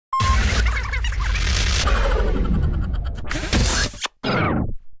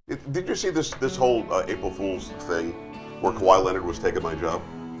Did you see this whole April Fool's thing where Kawhi Leonard was taking my job?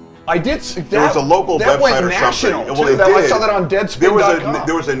 I did. There was a local website or something. Well, I saw that on Deadspin.com.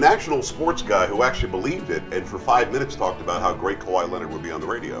 There was a national sports guy who actually believed it, and for 5 minutes talked about how great Kawhi Leonard would be on the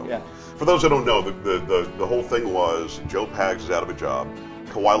radio. Yeah. For those who don't know, the whole thing was Joe Pags is out of a job.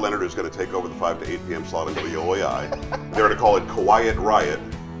 Kawhi Leonard is going to take over the 5 to 8 p.m. slot on WOAI. They're going to call it Kawhi Riot.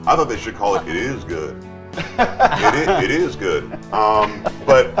 I thought they should call it It Is Good. It is good.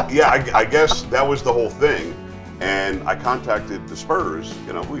 But yeah, I guess that was the whole thing. And I contacted the Spurs.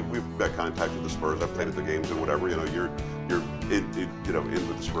 You know, we've got contact with the Spurs. I've played at the games and whatever. You know, you're in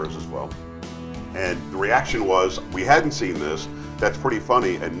with the Spurs as well. And the reaction was, we hadn't seen this. That's pretty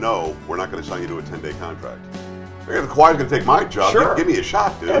funny. And no, we're not going to sign you to a 10-day contract. If Kawhi's going to take my job, sure. Give me a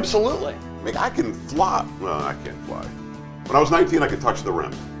shot, dude. Absolutely. I mean, I can fly. Well, I can't fly. When I was 19, I could touch the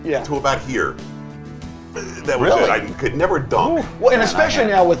rim. Yeah. To about here. That was really? it. I could never dunk. Well, and especially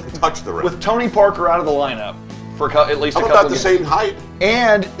now with touch the rim. With Tony Parker out of the lineup for at least a couple about of the games. same height.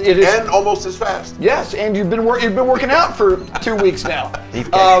 And it is almost as fast. Yes, and you've been working out for 2 weeks now. And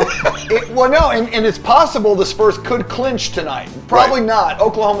it's possible the Spurs could clinch tonight. Probably not.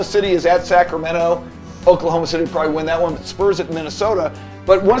 Oklahoma City is at Sacramento. Oklahoma City would probably win that one. But Spurs at Minnesota.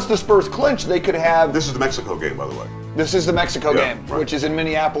 But once the Spurs clinch, they could have. This is the Mexico game, by the way. This is the Mexico game, which is in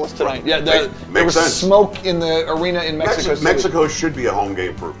Minneapolis tonight. Right. Yeah, there was sense. smoke in the arena in Mexico City. Mexico should be a home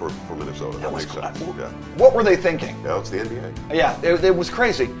game for Minnesota. That makes sense. Yeah. What were they thinking? Yeah, it's the NBA. Yeah, it was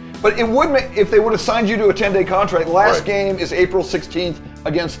crazy. But it would make, if they would have signed you to a 10-day contract. Last game is April 16th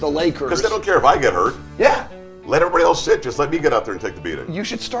against the Lakers. Because they don't care if I get hurt. Yeah. Let everybody else sit. Just let me get out there and take the beating. You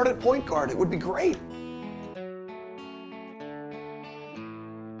should start at point guard. It would be great.